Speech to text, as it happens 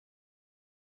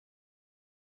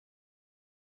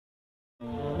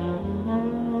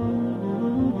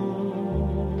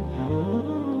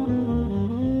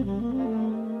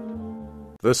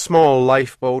The small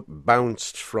lifeboat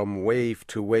bounced from wave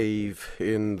to wave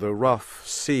in the rough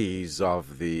seas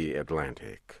of the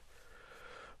Atlantic.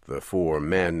 The 4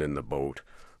 men in the boat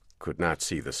could not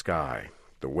see the sky.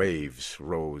 The waves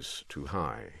rose too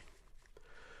high.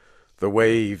 The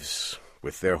waves,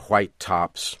 with their white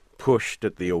tops, pushed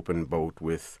at the open boat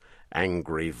with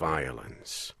angry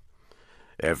violence.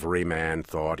 Every man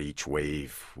thought each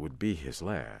wave would be his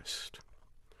last.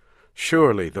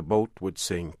 Surely the boat would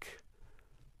sink,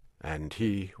 and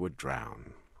he would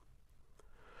drown.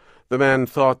 The man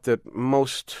thought that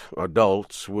most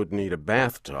adults would need a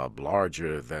bathtub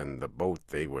larger than the boat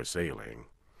they were sailing.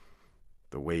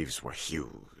 The waves were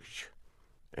huge,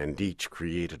 and each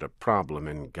created a problem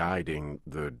in guiding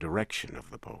the direction of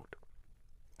the boat.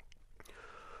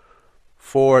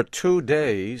 For 2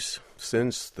 days,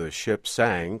 since the ship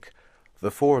sank,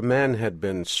 the 4 men had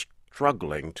been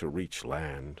struggling to reach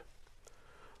land.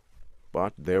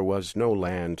 But there was no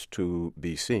land to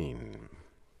be seen.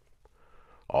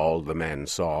 All the men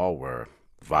saw were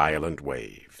violent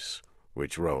waves,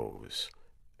 which rose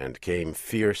and came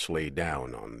fiercely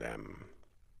down on them.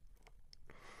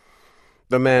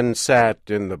 The men sat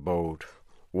in the boat,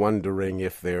 wondering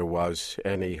if there was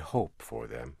any hope for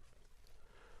them.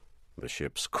 The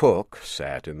ship's cook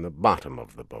sat in the bottom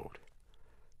of the boat.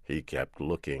 He kept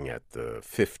looking at the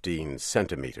 15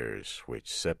 centimeters which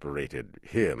separated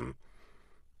him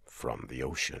from the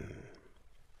ocean.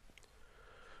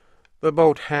 The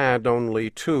boat had only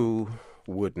 2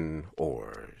 wooden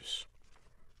oars.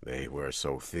 They were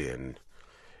so thin,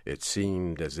 it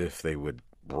seemed as if they would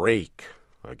break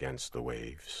against the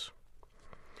waves.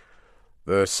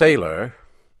 The sailor,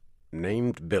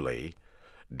 named Billy,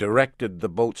 directed the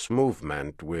boat's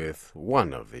movement with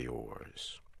one of the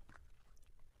oars.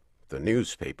 The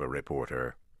newspaper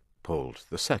reporter pulled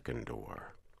the second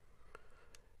oar.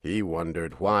 He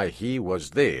wondered why he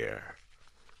was there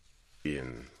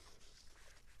in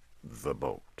the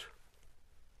boat.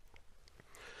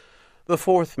 The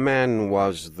 4th man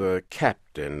was the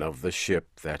captain of the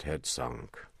ship that had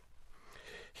sunk.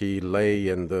 He lay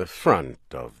in the front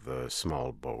of the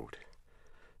small boat.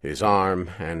 His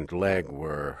arm and leg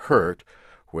were hurt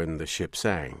when the ship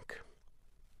sank.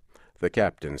 The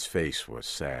captain's face was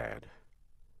sad.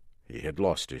 He had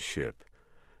lost his ship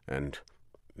and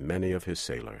many of his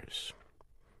sailors.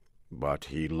 But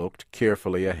he looked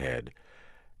carefully ahead,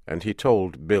 and he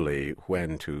told Billy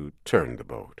when to turn the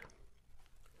boat.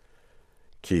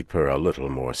 "Keep her a little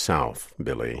more south,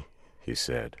 Billy," he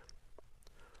said.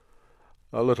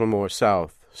 "A little more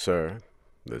south, sir,"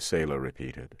 the sailor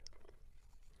repeated.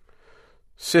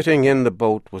 Sitting in the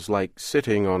boat was like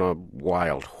sitting on a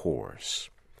wild horse.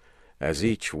 As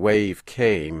each wave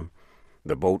came,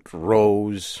 the boat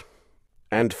rose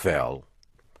and fell,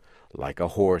 like a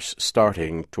horse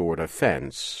starting toward a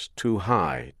fence too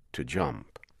high to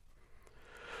jump.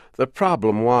 The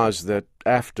problem was that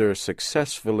after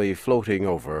successfully floating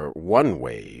over one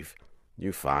wave,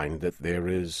 you find that there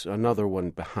is another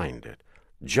one behind it,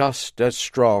 just as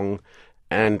strong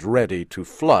and ready to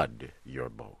flood your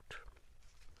boat.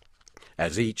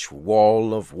 As each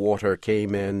wall of water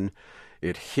came in,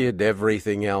 it hid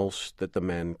everything else that the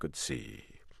men could see.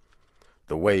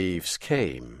 The waves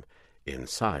came in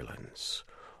silence.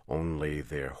 Only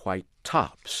their white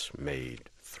tops made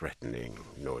threatening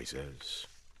noises.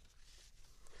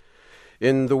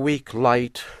 In the weak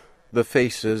light, the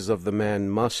faces of the men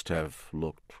must have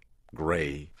looked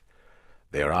gray.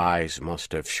 Their eyes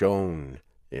must have shone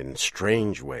in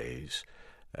strange ways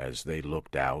as they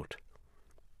looked out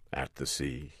at the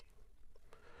sea.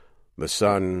 The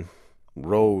sun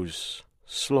rose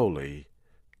slowly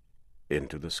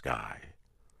into the sky.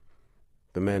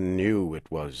 The men knew it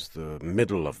was the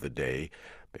middle of the day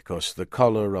because the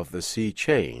color of the sea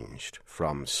changed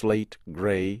from slate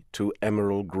gray to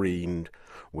emerald green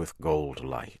with gold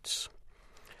lights,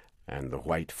 and the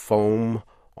white foam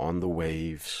on the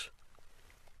waves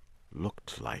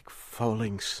looked like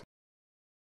falling snow.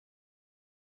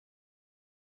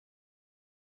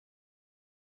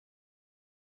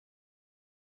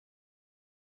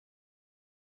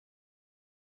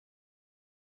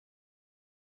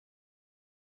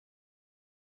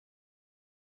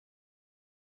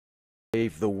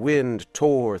 The wind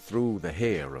tore through the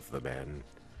hair of the men.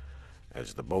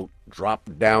 As the boat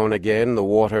dropped down again, the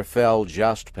water fell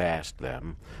just past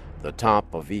them. The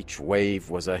top of each wave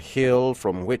was a hill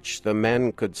from which the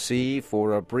men could see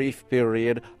for a brief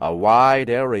period a wide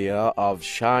area of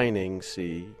shining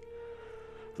sea.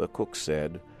 The cook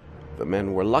said the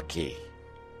men were lucky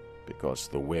because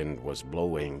the wind was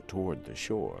blowing toward the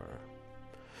shore.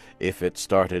 If it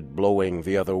started blowing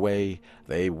the other way,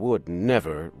 they would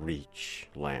never reach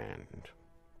land.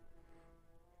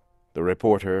 The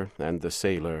reporter and the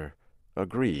sailor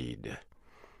agreed,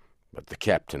 but the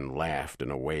captain laughed in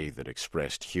a way that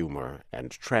expressed humor and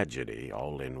tragedy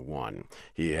all in one.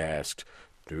 He asked,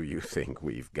 "Do you think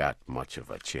we've got much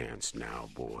of a chance now,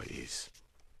 boys?"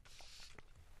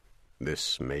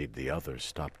 This made the others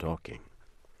stop talking.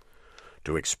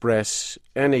 To express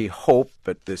any hope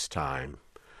at this time,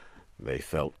 they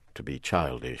felt to be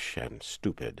childish and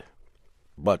stupid.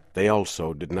 But they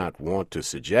also did not want to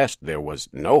suggest there was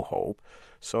no hope,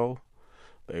 so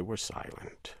they were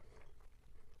silent.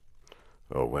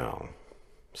 "Oh, well,"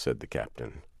 said the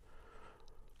captain,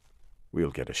 "we'll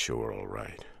get ashore all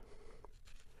right."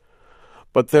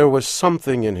 But there was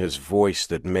something in his voice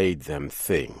that made them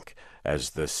think,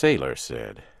 as the sailor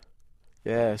said,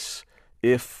 "Yes,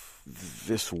 if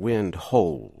this wind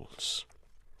holds."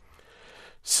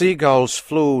 Seagulls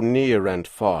flew near and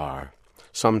far.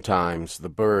 Sometimes the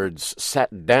birds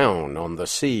sat down on the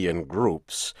sea in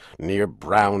groups near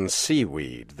brown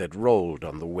seaweed that rolled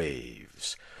on the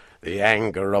waves. The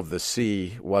anger of the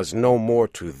sea was no more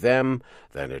to them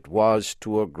than it was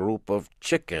to a group of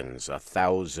chickens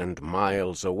 1,000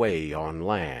 miles away on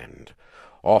land.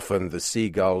 Often the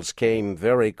seagulls came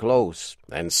very close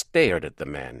and stared at the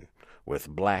men with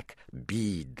black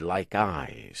bead-like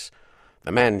eyes.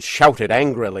 The men shouted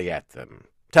angrily at them,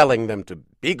 telling them to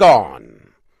be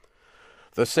gone.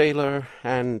 The sailor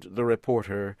and the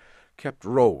reporter kept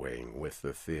rowing with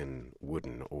the thin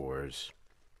wooden oars.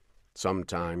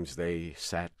 Sometimes they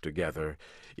sat together,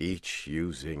 each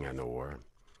using an oar.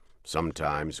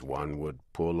 Sometimes one would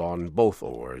pull on both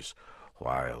oars,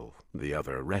 while the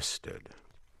other rested.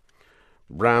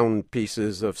 Brown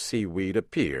pieces of seaweed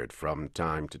appeared from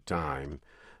time to time.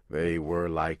 They were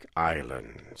like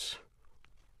islands,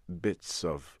 bits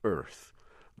of earth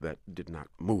that did not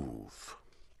move.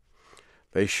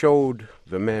 They showed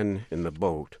the men in the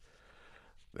boat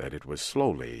that it was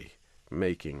slowly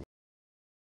making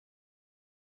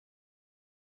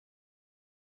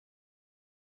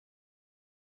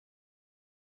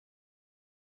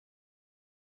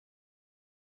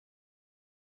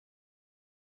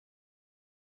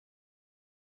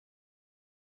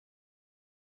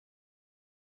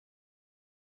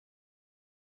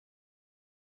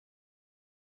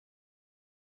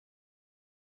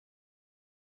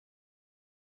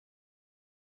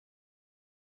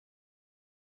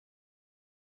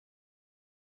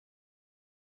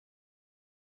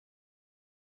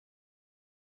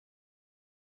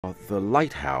the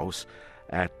lighthouse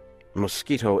at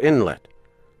Mosquito Inlet.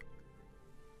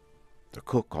 The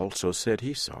cook also said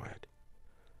he saw it.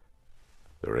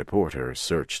 The reporter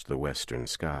searched the western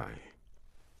sky.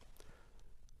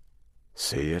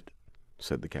 "See it?"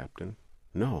 said the captain.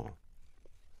 "No,"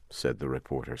 said the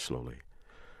reporter slowly.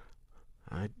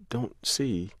 "I don't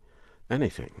see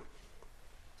anything."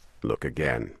 "Look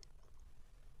again,"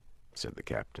 said the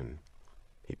captain.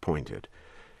 He pointed.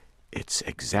 "It's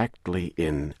exactly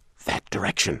in that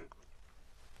direction."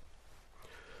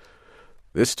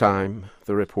 This time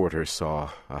the reporter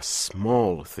saw a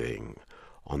small thing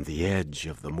on the edge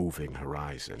of the moving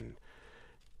horizon.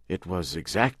 It was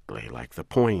exactly like the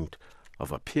point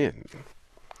of a pin.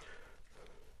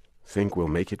 "Think we'll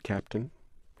make it, Captain?"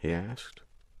 he asked.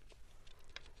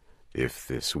 "If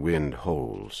this wind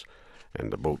holds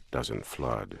and the boat doesn't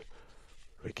flood,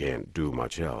 we can't do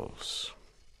much else,"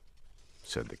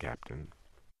 said the captain.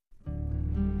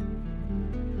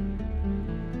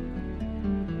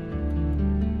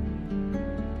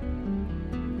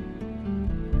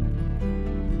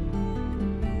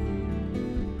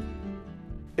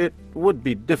 It would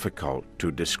be difficult to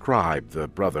describe the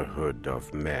brotherhood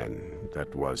of men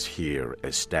that was here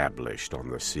established on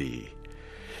the sea.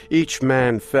 Each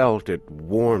man felt it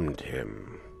warmed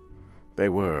him. They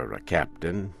were a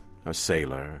captain, a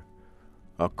sailor,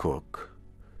 a cook,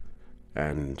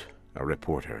 and a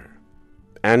reporter.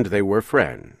 And they were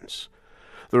friends.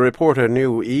 The reporter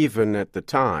knew even at the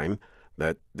time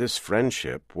that this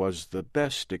friendship was the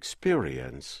best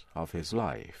experience of his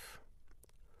life.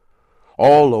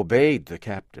 All obeyed the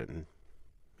captain.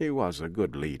 He was a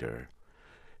good leader.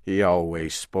 He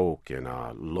always spoke in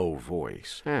a low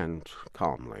voice and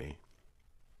calmly.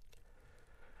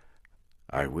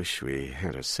 "I wish we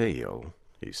had a sail,"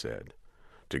 he said,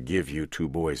 "to give you two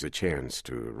boys a chance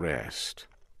to rest."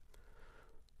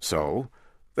 So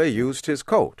they used his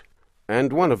coat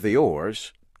and one of the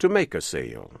oars to make a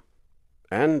sail,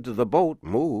 and the boat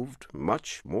moved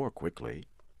much more quickly.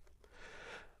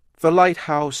 The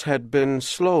lighthouse had been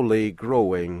slowly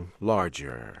growing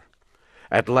larger,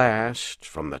 At last,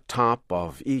 from the top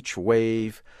of each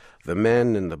wave, the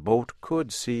men in the boat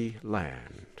could see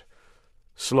land.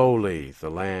 Slowly the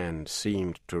land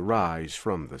seemed to rise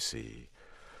from the sea.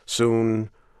 Soon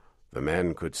the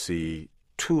men could see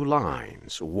two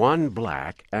lines, one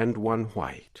black and one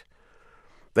white.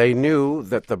 They knew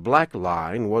that the black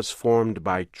line was formed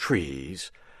by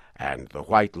trees, and the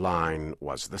white line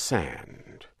was the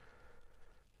sand.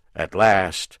 At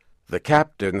last the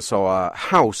captain saw a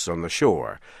house on the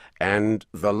shore, and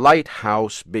the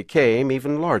lighthouse became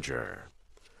even larger.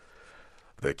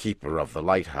 "The keeper of the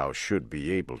lighthouse should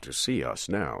be able to see us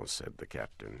now," said the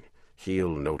captain.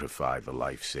 "He'll notify the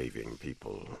life-saving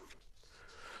people."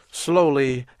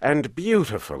 Slowly and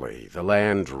beautifully the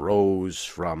land rose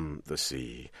from the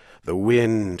sea. The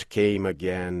wind came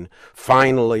again.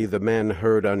 Finally the men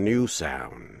heard a new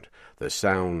sound, the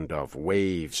sound of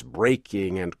waves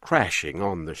breaking and crashing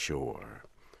on the shore.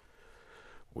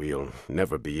 "We'll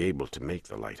never be able to make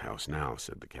the lighthouse now,"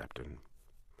 said the captain.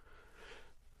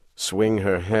 "Swing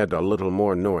her head a little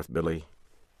more north, Billy."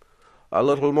 "A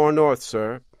little more north,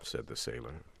 sir," said the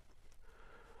sailor.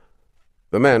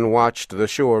 The men watched the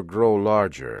shore grow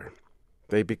larger.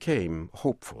 They became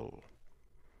hopeful.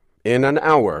 In an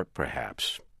hour,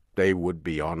 perhaps, they would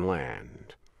be on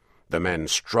land. The men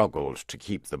struggled to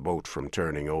keep the boat from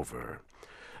turning over.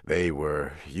 They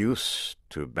were used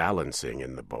to balancing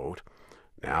in the boat.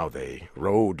 Now they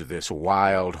rode this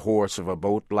wild horse of a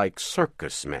boat like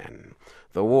circus men.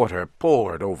 The water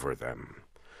poured over them.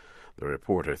 The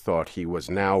reporter thought he was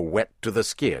now wet to the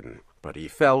skin, but he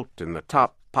felt in the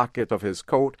top pocket of his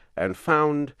coat and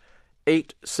found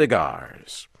 8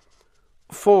 cigars.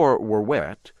 4 were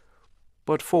wet,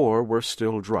 but 4 were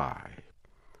still dry.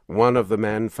 One of the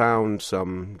men found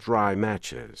some dry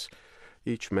matches.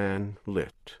 Each man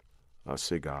lit a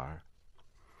cigar.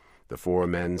 The 4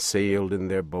 men sailed in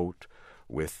their boat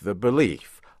with the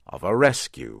belief of a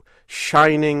rescue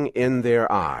shining in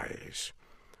their eyes.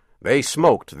 They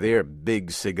smoked their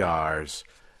big cigars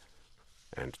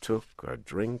and took a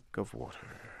drink of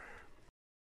water.